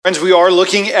Friends, we are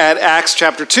looking at Acts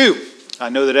chapter 2. I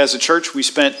know that as a church we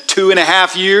spent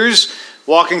 2.5 years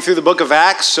walking through the book of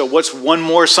Acts, so what's one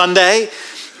more Sunday?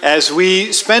 As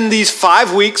we spend these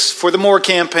 5 weeks for the More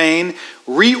campaign,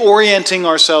 reorienting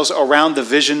ourselves around the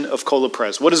vision of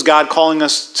Colapres. What is God calling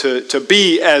us to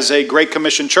be as a Great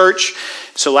Commission church?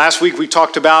 So last week we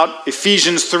talked about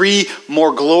Ephesians 3,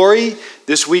 more glory.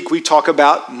 This week we talk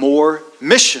about more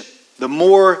mission, the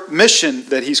more mission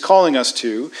that he's calling us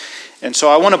to. And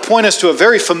so I want to point us to a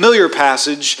very familiar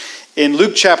passage in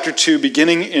Luke chapter 2,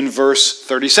 beginning in verse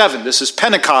 37. This is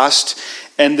Pentecost,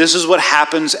 and this is what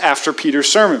happens after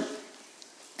Peter's sermon.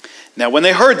 Now, when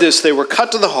they heard this, they were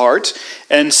cut to the heart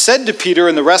and said to Peter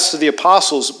and the rest of the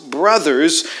apostles,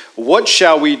 "Brothers, what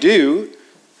shall we do?"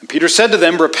 And Peter said to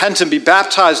them, "Repent and be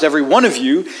baptized, every one of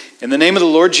you, in the name of the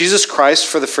Lord Jesus Christ,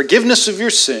 for the forgiveness of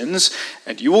your sins,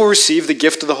 and you will receive the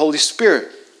gift of the Holy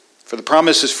Spirit. For the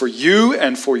promise is for you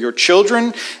and for your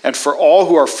children and for all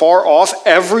who are far off,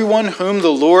 everyone whom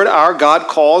the Lord our God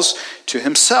calls to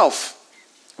himself."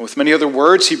 And with many other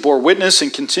words, he bore witness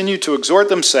and continued to exhort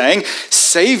them, saying,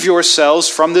 "Save yourselves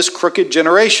from this crooked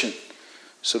generation."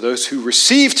 So those who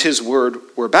received his word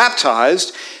were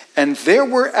baptized, and there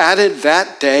were added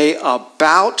that day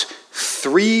about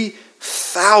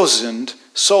 3,000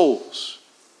 souls.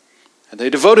 And they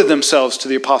devoted themselves to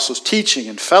the apostles' teaching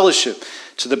and fellowship,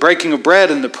 to the breaking of bread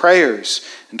and the prayers.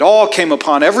 And all came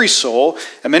upon every soul,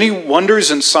 and many wonders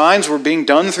and signs were being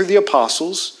done through the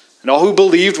apostles. And all who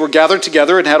believed were gathered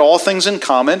together and had all things in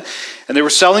common. And they were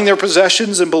selling their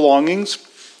possessions and belongings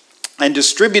and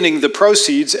distributing the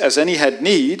proceeds as any had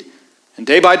need. And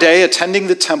day by day, attending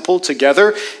the temple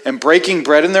together and breaking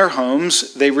bread in their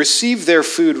homes, they received their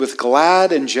food with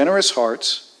glad and generous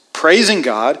hearts, praising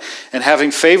God and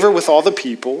having favor with all the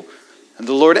people. And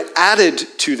the Lord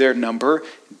added to their number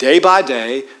day by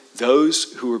day those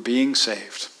who were being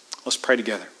saved. Let's pray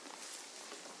together.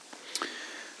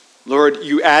 Lord,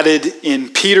 you added in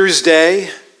Peter's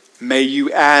day. May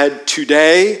you add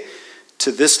today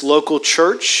to this local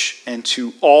church and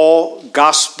to all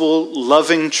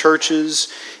gospel-loving churches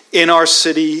in our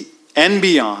city and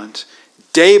beyond,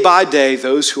 day by day,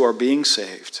 those who are being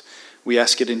saved. We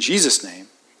ask it in Jesus' name.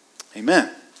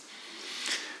 Amen.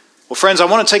 Well, friends, I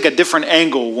want to take a different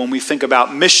angle when we think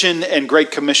about mission and Great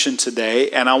Commission today,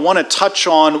 and I want to touch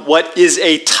on what is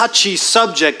a touchy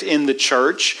subject in the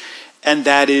church, and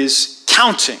that is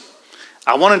counting.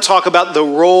 I want to talk about the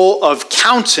role of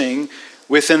counting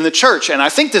within the church, and I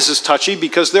think this is touchy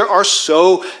because there are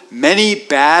so many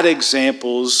bad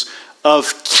examples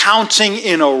of counting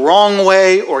in a wrong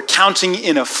way, or counting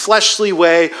in a fleshly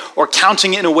way, or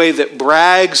counting in a way that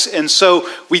brags. And so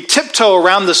we tiptoe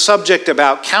around the subject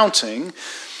about counting.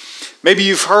 Maybe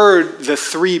you've heard the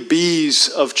 3 B's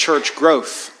of church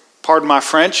growth. Pardon my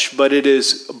French, but it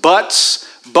is butts,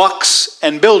 bucks,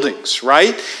 and buildings,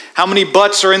 right? How many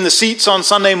butts are in the seats on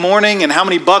Sunday morning, and how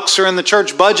many bucks are in the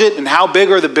church budget, and how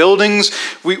big are the buildings?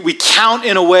 We count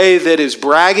in a way that is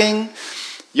bragging.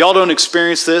 Y'all don't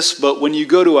experience this, but when you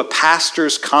go to a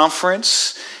pastor's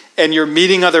conference and you're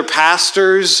meeting other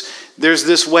pastors, there's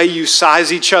this way you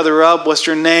size each other up. What's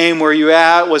your name? Where are you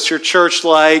at? What's your church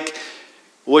like?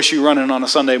 What's you running on a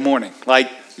Sunday morning? Like,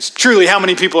 truly, how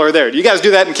many people are there? Do you guys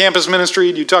do that in campus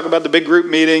ministry? Do you talk about the big group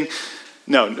meeting?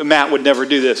 No, Matt would never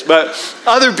do this. But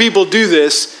other people do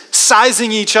this,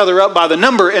 sizing each other up by the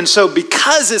number. And so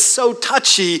because it's so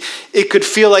touchy, it could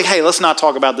feel like, hey, let's not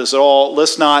talk about this at all.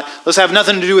 Let's have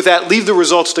nothing to do with that. Leave the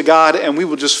results to God, and we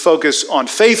will just focus on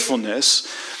faithfulness.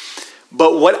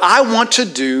 But what I want to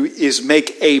do is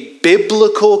make a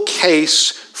biblical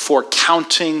case for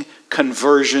counting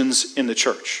conversions in the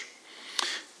church.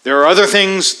 There are other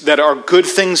things that are good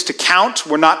things to count.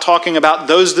 We're not talking about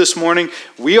those this morning.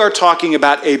 We are talking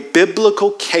about a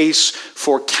biblical case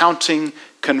for counting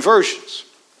conversions.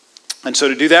 And so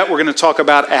to do that, we're going to talk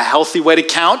about a healthy way to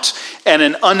count and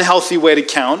an unhealthy way to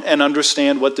count, and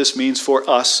understand what this means for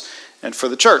us and for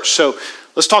the church. So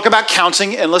let's talk about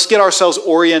counting, and let's get ourselves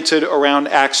oriented around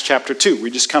Acts chapter 2.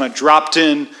 We just kind of dropped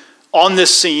in on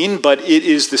this scene, but it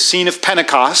is the scene of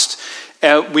Pentecost.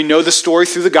 We know the story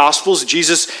through the Gospels.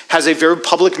 Jesus has a very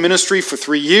public ministry for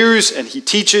 3 years, and he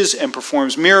teaches and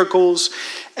performs miracles.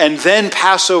 And then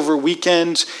Passover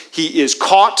weekend, he is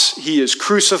caught, he is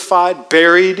crucified,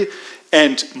 buried,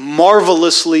 and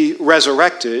marvelously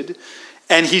resurrected.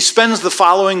 And he spends the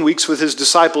following weeks with his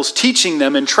disciples, teaching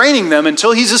them and training them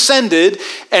until he's ascended,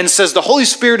 and says the Holy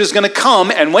Spirit is going to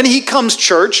come. And when he comes,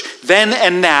 church, then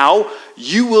and now,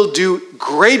 you will do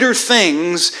greater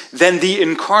things than the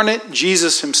incarnate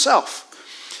Jesus himself.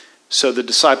 So the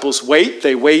disciples wait.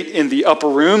 They wait in the upper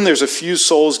room. There's a few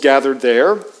souls gathered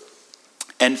there.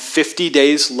 And 50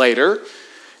 days later,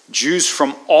 Jews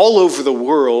from all over the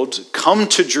world come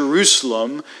to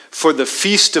Jerusalem for the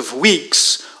Feast of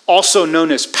Weeks, also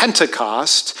known as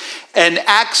Pentecost. And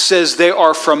Acts says they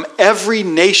are from every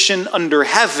nation under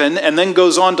heaven, and then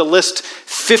goes on to list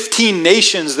 15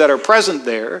 nations that are present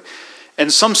there.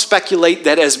 And some speculate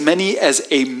that as many as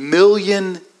 1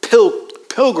 million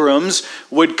pilgrims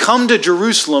would come to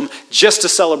Jerusalem just to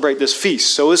celebrate this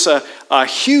feast. So it's a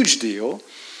huge deal.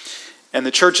 And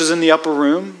the church is in the upper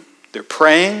room. They're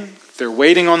praying. They're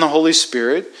waiting on the Holy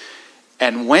Spirit.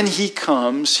 And when he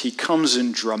comes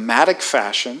in dramatic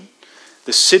fashion.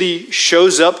 The city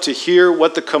shows up to hear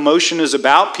what the commotion is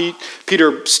about.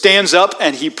 Peter stands up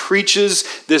and he preaches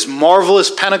this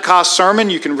marvelous Pentecost sermon.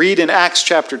 You can read in Acts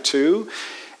chapter 2.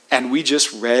 And we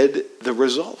just read the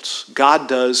results. God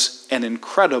does an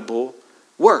incredible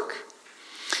work.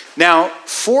 Now,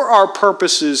 for our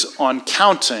purposes on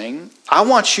counting, I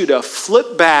want you to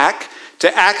flip back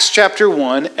to Acts chapter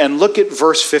 1 and look at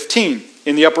verse 15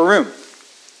 in the upper room.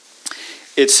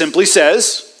 It simply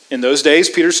says, in those days,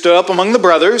 Peter stood up among the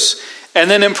brothers, and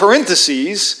then in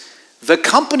parentheses, the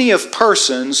company of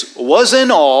persons was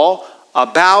in all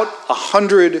about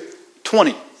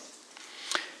 120.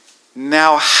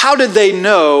 Now, how did they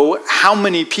know how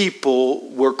many people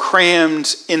were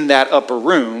crammed in that upper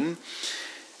room?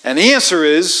 And the answer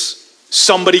is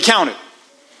somebody counted.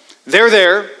 They're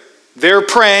there. They're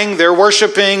praying, they're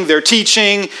worshiping, they're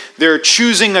teaching, they're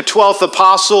choosing a 12th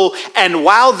apostle. And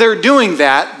while they're doing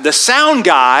that, the sound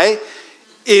guy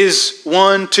is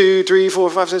 1, 2, 3, 4,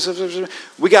 5, 6, 7, 8.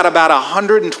 We got about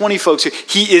 120 folks here.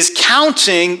 He is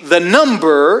counting the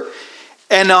number,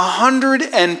 and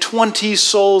 120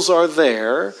 souls are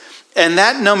there. And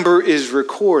that number is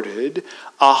recorded.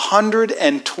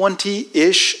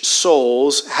 120-ish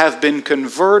souls have been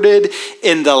converted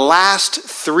in the last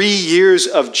 3 years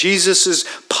of Jesus'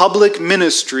 public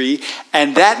ministry,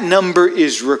 and that number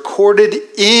is recorded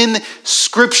in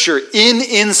Scripture, in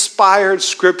inspired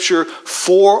Scripture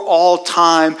for all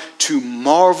time to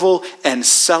marvel and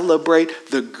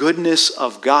celebrate the goodness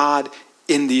of God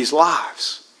in these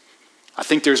lives. I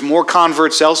think there's more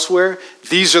converts elsewhere.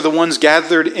 These are the ones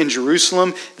gathered in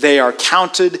Jerusalem. They are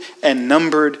counted and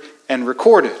numbered and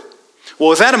recorded. Well,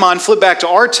 with that in mind, flip back to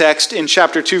our text in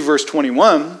chapter 2, verse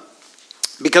 21,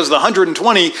 because the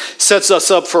 120 sets us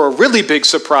up for a really big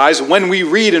surprise when we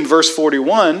read in verse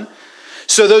 41,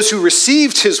 so those who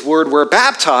received his word were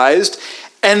baptized,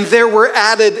 and there were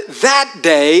added that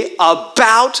day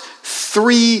about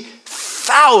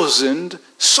 3,000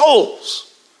 souls.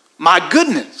 My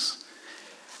goodness.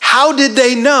 How did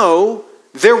they know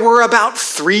there were about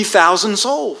 3,000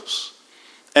 souls?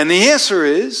 And the answer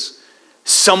is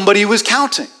somebody was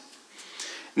counting.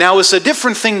 Now, it's a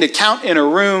different thing to count in a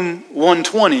room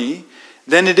 120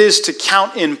 than it is to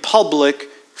count in public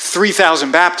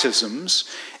 3,000 baptisms.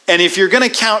 And if you're going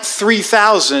to count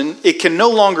 3,000, it can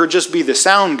no longer just be the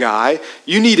sound guy.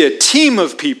 You need a team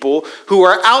of people who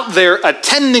are out there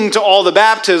attending to all the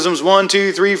baptisms. 1,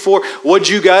 2, 3, 4. What'd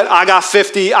you got? I got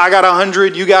 50. I got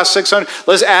 100. You got 600.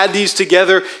 Let's add these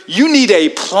together. You need a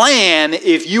plan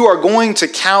if you are going to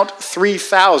count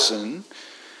 3,000.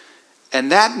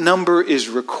 And that number is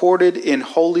recorded in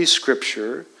Holy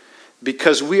Scripture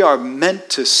because we are meant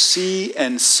to see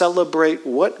and celebrate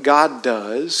what God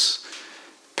does.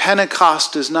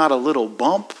 Pentecost is not a little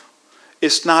bump.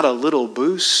 It's not a little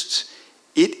boost.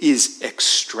 It is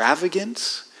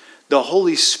extravagant. The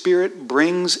Holy Spirit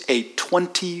brings a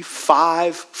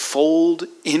 25-fold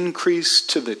increase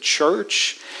to the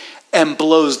church and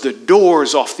blows the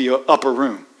doors off the upper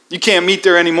room. You can't meet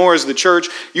there anymore as the church.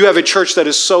 You have a church that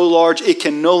is so large it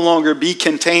can no longer be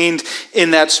contained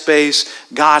in that space.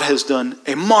 God has done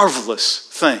a marvelous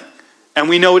thing. And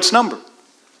we know its number.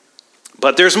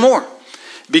 But there's more.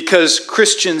 Because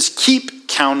Christians keep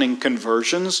counting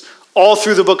conversions all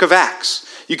through the book of Acts.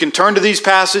 You can turn to these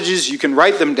passages, you can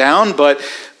write them down, but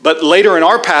later in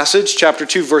our passage, chapter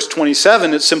 2, verse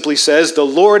 27, it simply says, the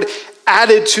Lord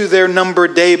added to their number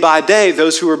day by day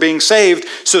those who were being saved.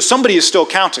 So somebody is still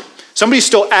counting. Somebody's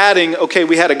still adding, okay,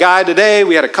 we had a guy today,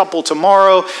 we had a couple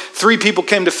tomorrow, 3 people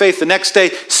came to faith the next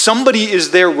day. Somebody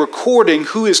is there recording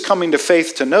who is coming to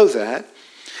faith to know that.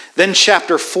 Then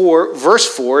chapter 4, verse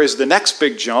 4 is the next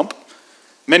big jump.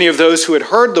 Many of those who had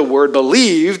heard the word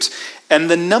believed, and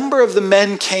the number of the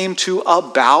men came to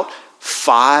about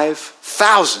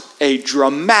 5,000. A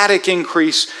dramatic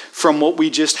increase from what we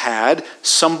just had.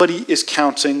 Somebody is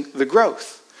counting the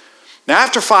growth. Now,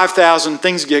 after 5,000,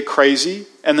 things get crazy,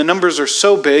 and the numbers are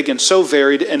so big and so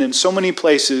varied and in so many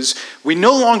places, we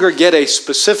no longer get a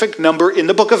specific number in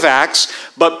the book of Acts,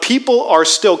 but people are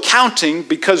still counting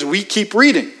because we keep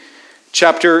reading.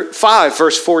 Chapter 5,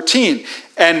 verse 14,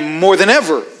 and more than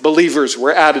ever, believers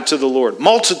were added to the Lord,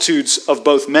 multitudes of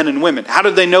both men and women. How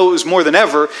did they know it was more than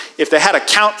ever? If they had a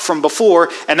count from before,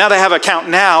 and now they have a count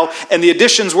now, and the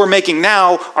additions we're making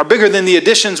now are bigger than the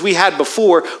additions we had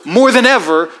before, more than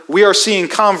ever, we are seeing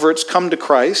converts come to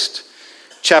Christ.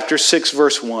 Chapter 6,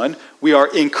 verse 1, we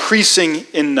are increasing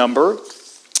in number.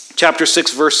 Chapter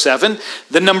 6, verse 7,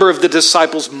 the number of the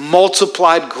disciples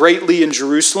multiplied greatly in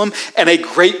Jerusalem, and a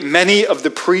great many of the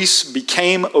priests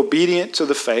became obedient to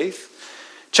the faith.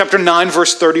 Chapter 9,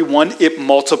 verse 31, it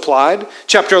multiplied.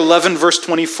 Chapter 11, verse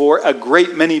 24, a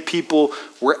great many people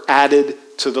were added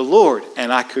to the Lord.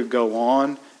 And I could go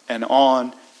on and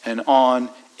on and on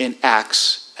in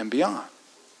Acts and beyond.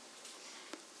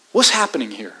 What's happening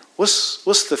here?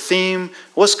 What's the theme?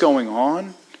 What's going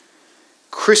on?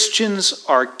 Christians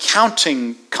are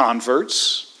counting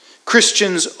converts.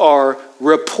 Christians are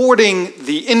reporting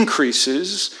the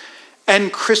increases.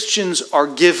 And Christians are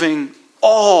giving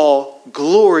all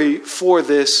glory for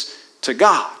this to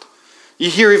God. You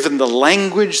hear even the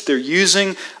language they're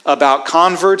using about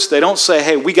converts. They don't say,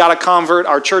 hey, we got a convert,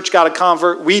 our church got a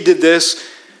convert, we did this.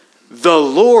 The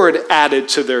Lord added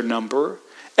to their number,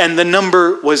 and the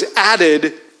number was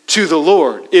added to the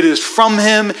Lord. It is from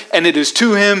him and it is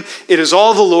to him. It is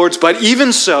all the Lord's. But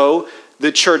even so,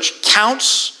 the church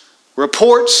counts,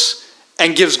 reports,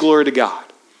 and gives glory to God.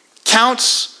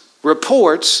 Counts,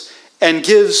 reports, and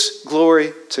gives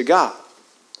glory to God.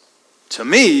 To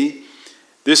me,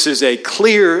 this is a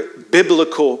clear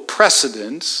biblical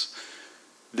precedent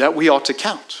that we ought to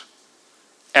count,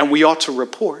 and we ought to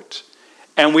report,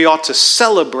 and we ought to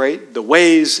celebrate the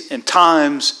ways and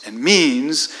times and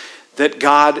means that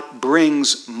God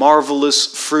brings marvelous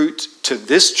fruit to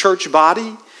this church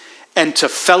body and to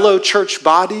fellow church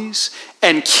bodies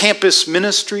and campus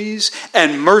ministries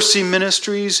and mercy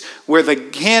ministries where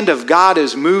the hand of God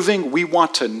is moving. We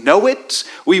want to know it.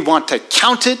 We want to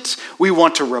count it. We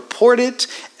want to report it.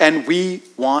 And we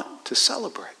want to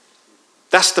celebrate.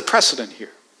 That's the precedent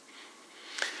here.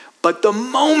 But the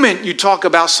moment you talk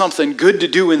about something good to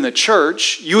do in the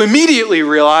church, you immediately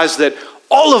realize that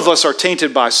all of us are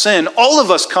tainted by sin. All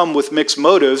of us come with mixed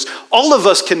motives. All of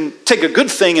us can take a good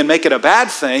thing and make it a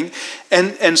bad thing.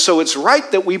 And so it's right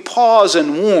that we pause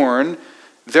and warn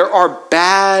there are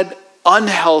bad,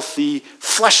 unhealthy,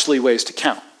 fleshly ways to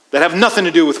count that have nothing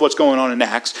to do with what's going on in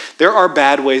Acts. There are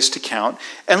bad ways to count.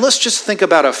 And let's just think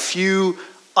about a few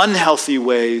unhealthy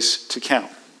ways to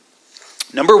count.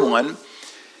 Number one,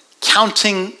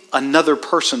 counting another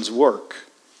person's work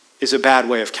is a bad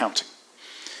way of counting.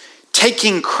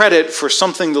 Taking credit for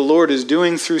something the Lord is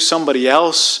doing through somebody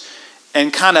else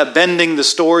and kind of bending the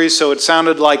story so it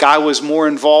sounded like I was more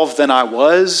involved than I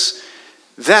was,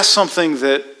 that's something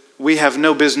that we have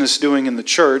no business doing in the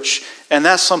church. And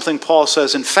that's something Paul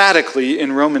says emphatically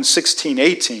in Romans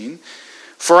 16:18.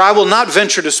 For I will not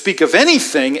venture to speak of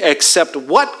anything except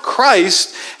what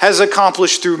Christ has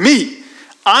accomplished through me.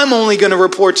 I'm only going to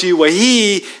report to you what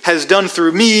he has done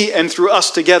through me and through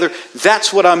us together.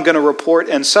 That's what I'm going to report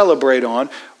and celebrate on.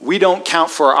 We don't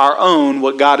count for our own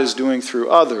what God is doing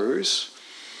through others.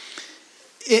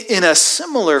 In a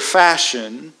similar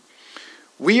fashion,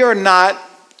 we are not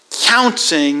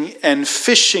counting and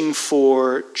fishing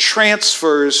for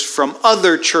transfers from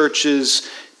other churches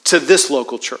to this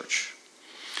local church.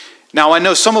 Now, I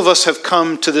know some of us have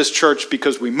come to this church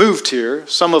because we moved here.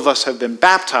 Some of us have been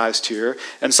baptized here.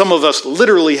 And some of us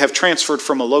literally have transferred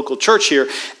from a local church here.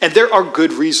 And there are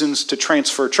good reasons to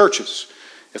transfer churches.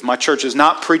 If my church is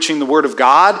not preaching the word of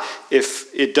God,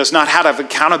 if it does not have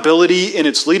accountability in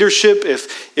its leadership,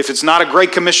 if it's not a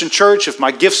Great Commission church, if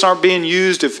my gifts aren't being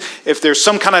used, if there's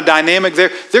some kind of dynamic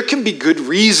there can be good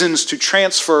reasons to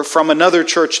transfer from another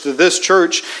church to this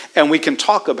church, and we can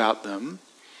talk about them.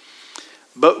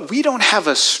 But we don't have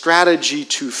a strategy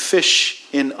to fish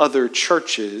in other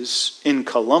churches in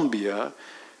Columbia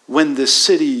when the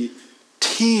city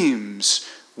teems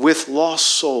with lost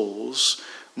souls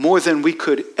more than we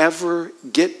could ever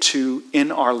get to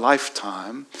in our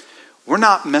lifetime. We're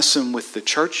not messing with the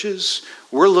churches.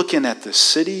 We're looking at the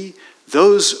city.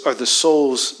 Those are the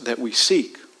souls that we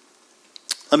seek.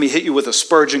 Let me hit you with a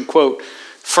Spurgeon quote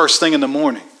first thing in the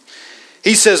morning.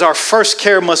 He says, our first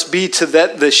care must be to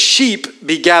that the sheep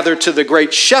be gathered to the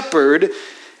great shepherd,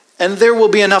 and there will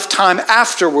be enough time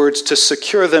afterwards to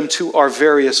secure them to our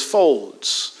various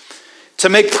folds. To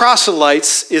make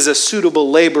proselytes is a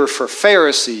suitable labor for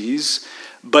Pharisees,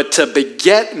 but to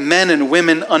beget men and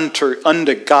women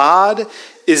unto God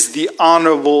is the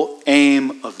honorable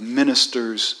aim of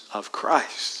ministers of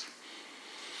Christ.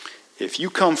 If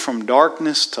you come from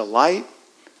darkness to light,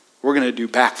 we're going to do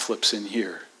backflips in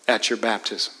here at your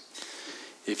baptism.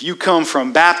 If you come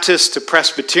from Baptist to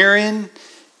Presbyterian,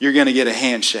 you're going to get a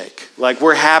handshake. Like,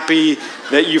 we're happy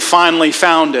that you finally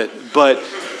found it, but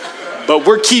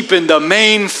we're keeping the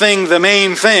main thing,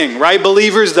 right,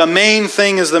 believers? The main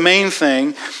thing is the main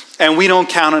thing, and we don't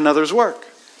count another's work.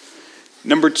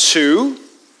 Number 2,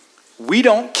 we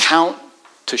don't count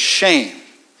to shame.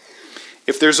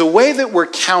 If there's a way that we're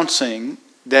counting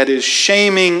that is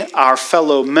shaming our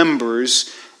fellow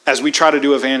members as we try to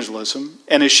do evangelism,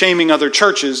 and is shaming other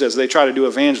churches as they try to do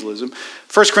evangelism,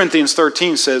 1 Corinthians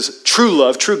 13 says, true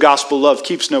love, true gospel love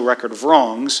keeps no record of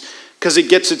wrongs, because it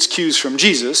gets its cues from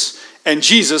Jesus, and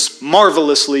Jesus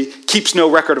marvelously keeps no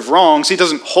record of wrongs. He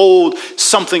doesn't hold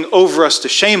something over us to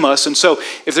shame us. And so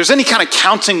if there's any kind of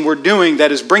counting we're doing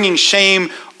that is bringing shame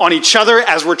on each other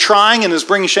as we're trying and is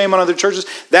bringing shame on other churches,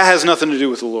 that has nothing to do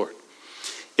with the Lord.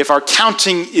 If our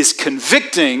counting is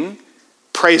convicting,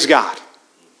 praise God.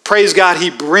 Praise God, he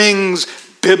brings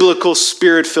biblical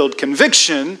spirit-filled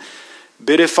conviction.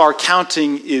 But if our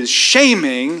counting is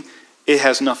shaming, it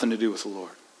has nothing to do with the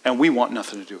Lord. And we want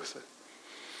nothing to do with it.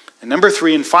 And number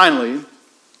 3, and finally,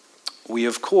 we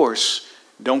of course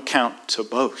don't count to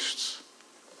boast.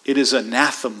 It is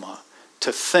anathema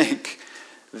to think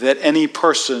that any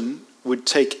person would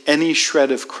take any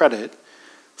shred of credit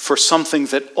for something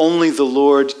that only the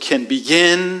Lord can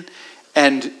begin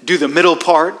and do the middle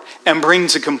part and bring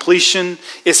to completion.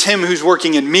 It's him who's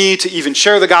working in me to even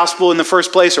share the gospel in the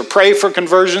first place or pray for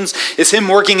conversions. It's him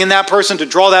working in that person to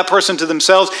draw that person to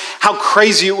themselves. How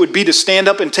crazy it would be to stand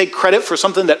up and take credit for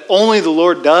something that only the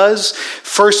Lord does.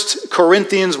 1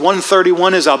 Corinthians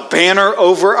 1:31 is a banner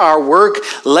over our work.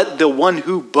 Let the one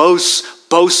who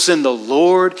boasts in the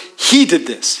Lord. He did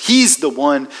this. He's the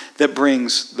one that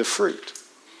brings the fruit.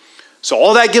 So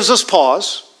all that gives us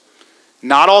pause.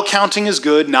 Not all counting is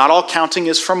good. Not all counting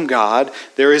is from God.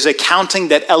 There is a counting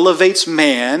that elevates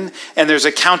man, and there's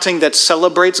a counting that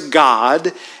celebrates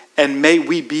God, and may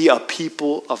we be a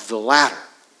people of the latter.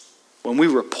 When we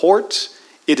report,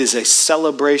 it is a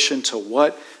celebration to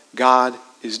what God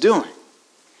is doing.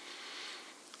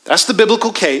 That's the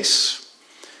biblical case.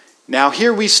 Now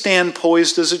here we stand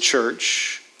poised as a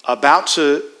church, about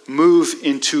to move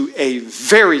into a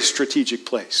very strategic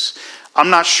place. I'm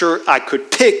not sure I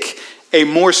could pick a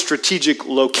more strategic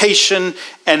location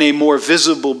and a more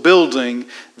visible building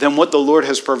than what the Lord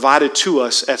has provided to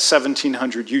us at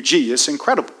 1700 UG. It's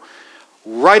incredible.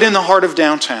 Right in the heart of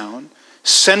downtown,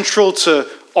 central to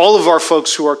all of our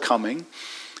folks who are coming.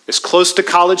 It's close to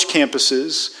college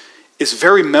campuses. It's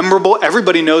very memorable.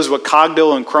 Everybody knows what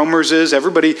Cogdill and Cromer's is.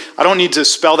 Everybody, I don't need to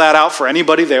spell that out for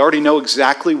anybody. They already know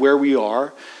exactly where we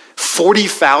are.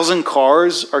 40,000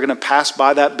 cars are going to pass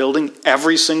by that building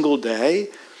every single day.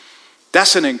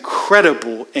 That's an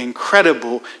incredible,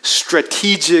 incredible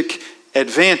strategic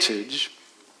advantage.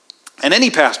 And any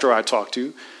pastor I talk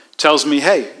to tells me,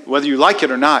 hey, whether you like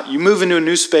it or not, you move into a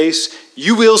new space,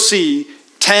 you will see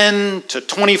 10 to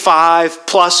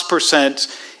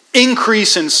 25+%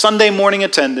 increase in Sunday morning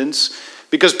attendance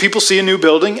because people see a new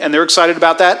building and they're excited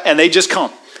about that and they just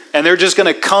come. And they're just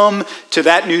going to come to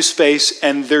that new space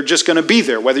and they're just going to be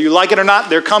there. Whether you like it or not,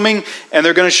 they're coming and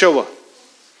they're going to show up.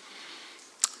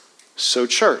 So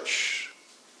church,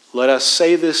 let us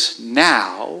say this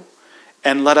now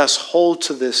and let us hold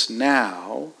to this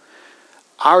now.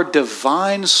 Our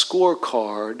divine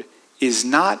scorecard is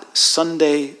not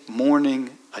Sunday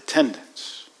morning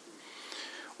attendance.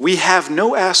 We have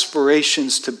no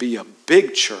aspirations to be a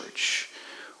big church.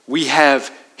 We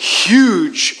have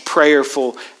huge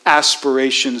prayerful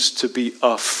aspirations to be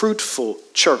a fruitful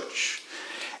church.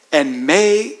 And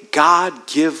may God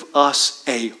give us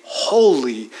a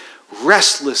holy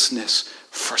restlessness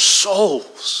for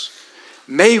souls.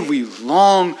 May we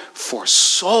long for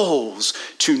souls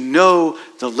to know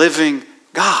the living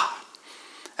God.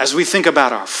 As we think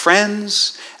about our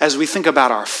friends, as we think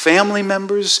about our family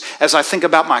members, as I think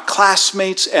about my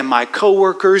classmates and my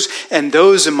coworkers and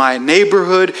those in my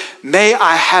neighborhood, may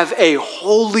I have a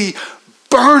holy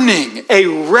burning, a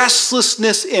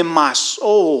restlessness in my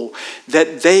soul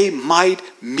that they might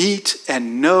meet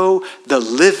and know the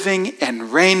living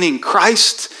and reigning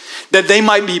Christ, that they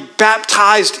might be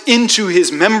baptized into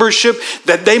his membership,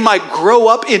 that they might grow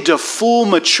up into full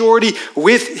maturity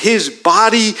with his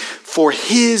body for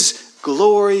his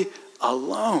glory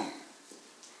alone.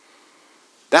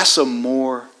 That's a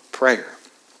more prayer.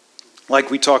 Like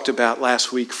we talked about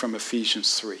last week from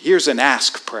Ephesians 3. Here's an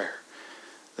ask prayer.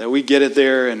 that we get it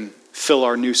there and fill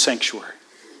our new sanctuary.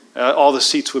 All the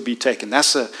seats would be taken.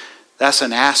 That's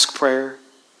an ask prayer.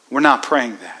 We're not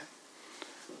praying that.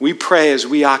 We pray as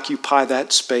we occupy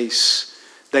that space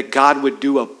that God would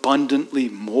do abundantly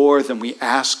more than we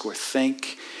ask or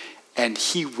think, and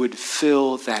he would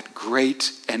fill that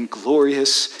great and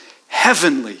glorious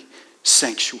heavenly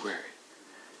sanctuary.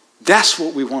 That's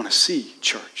what we want to see,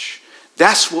 church.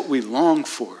 That's what we long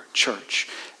for, church.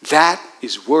 That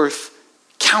is worth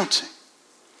counting.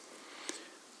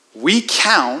 We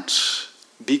count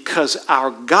because our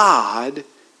God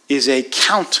is a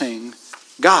counting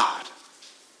God.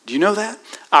 Do you know that?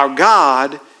 Our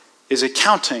God is a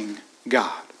counting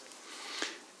God.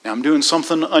 Now I'm doing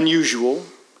something unusual,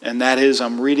 and that is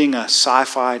I'm reading a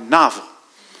sci-fi novel.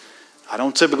 I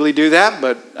don't typically do that,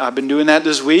 but I've been doing that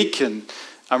this week, and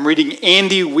I'm reading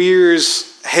Andy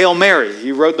Weir's Hail Mary.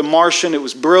 He wrote The Martian. It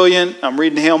was brilliant. I'm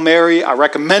reading Hail Mary. I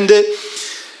recommend it.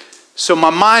 So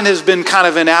my mind has been kind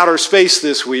of in outer space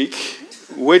this week,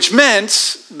 which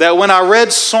meant that when I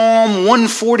read Psalm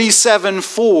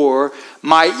 147:4,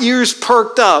 my ears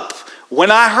perked up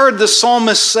when I heard the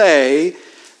psalmist say,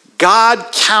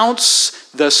 God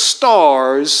counts the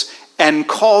stars and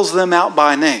calls them out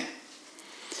by name.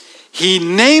 He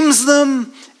names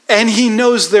them and he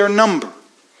knows their number.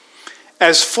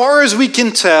 As far as we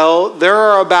can tell, there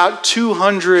are about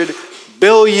 200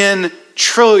 billion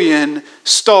trillion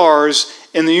stars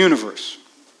in the universe.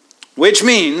 Which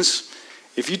means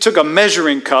if you took a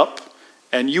measuring cup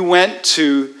and you went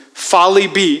to Folly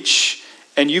Beach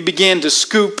and you began to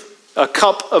scoop a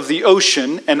cup of the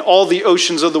ocean and all the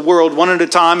oceans of the world one at a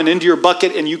time and into your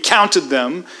bucket and you counted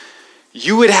them,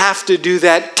 you would have to do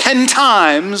that 10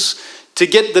 times to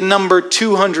get the number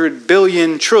 200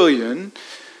 billion trillion,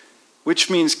 which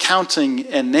means counting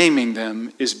and naming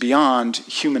them is beyond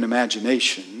human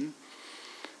imagination.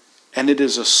 And it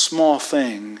is a small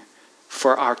thing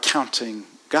for our counting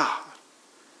God.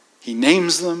 He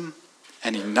names them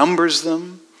and he numbers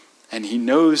them and he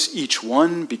knows each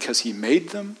one because he made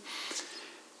them.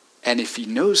 And if he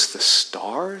knows the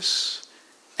stars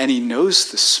and he knows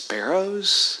the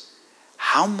sparrows,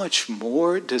 how much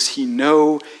more does he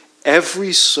know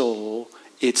every soul,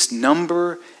 its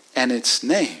number, and its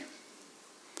name?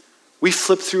 We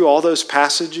flipped through all those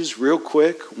passages real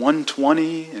quick,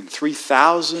 120 and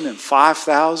 3,000 and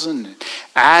 5,000, and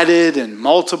added and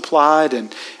multiplied.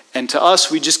 And to us,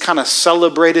 we just kind of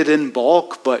celebrated in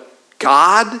bulk. But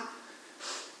God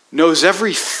knows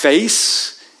every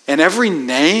face and every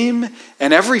name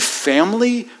and every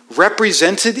family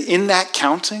represented in that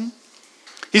counting.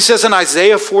 He says in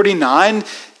Isaiah 49,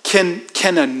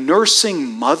 can a nursing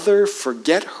mother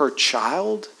forget her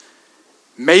child?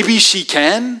 Maybe she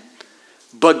can.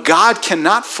 But God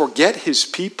cannot forget his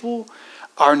people.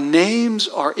 Our names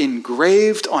are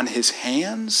engraved on his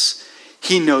hands.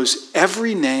 He knows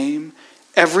every name,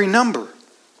 every number.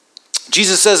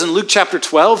 Jesus says in Luke chapter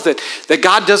 12 that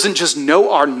God doesn't just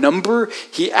know our number,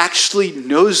 he actually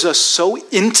knows us so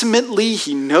intimately.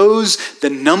 He knows the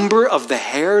number of the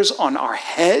hairs on our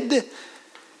head.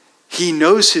 He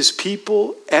knows his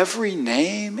people, every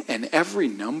name and every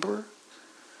number.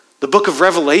 The book of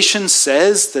Revelation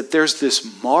says that there's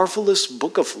this marvelous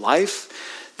book of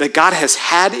life that God has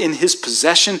had in his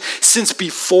possession since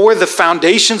before the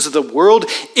foundations of the world,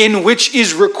 in which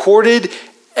is recorded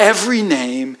every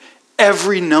name,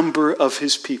 every number of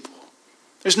his people.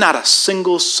 There's not a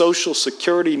single social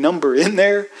security number in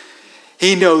there.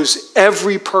 He knows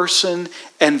every person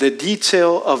and the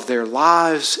detail of their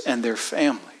lives and their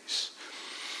families.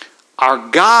 Our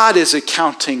God is a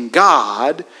counting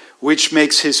God, which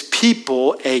makes his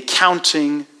people a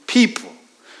counting people.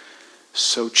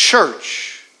 So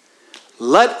church,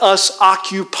 let us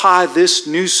occupy this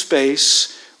new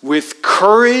space with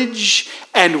courage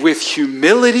and with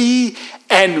humility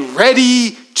and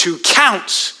ready to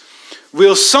count.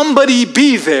 Will somebody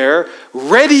be there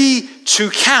ready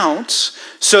to count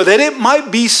so that it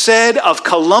might be said of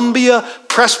Columbia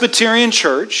Presbyterian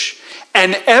Church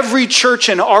and every church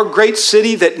in our great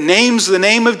city that names the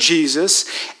name of Jesus,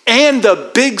 and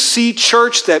the Big C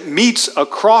church that meets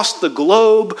across the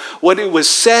globe, what it was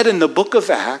said in the book of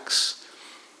Acts,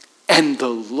 and the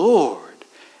Lord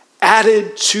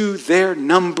added to their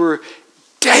number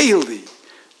daily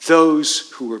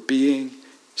those who were being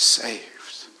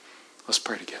saved. Let's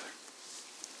pray together.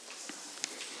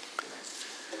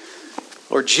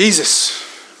 Lord Jesus,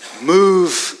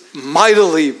 move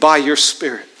mightily by your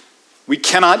Spirit. We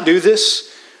cannot do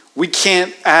this. We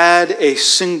can't add a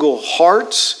single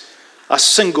heart, a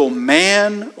single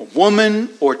man, woman,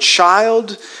 or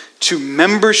child to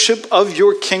membership of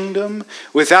your kingdom,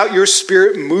 without your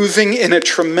Spirit moving in a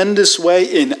tremendous way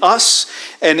in us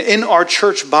and in our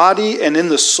church body and in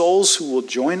the souls who will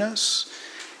join us.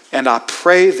 And I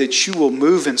pray that you will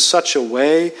move in such a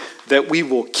way that we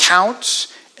will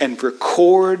count and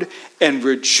record and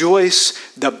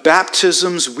rejoice the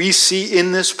baptisms we see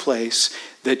in this place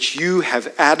that you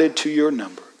have added to your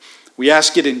number. We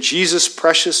ask it in Jesus'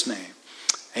 precious name.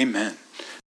 Amen.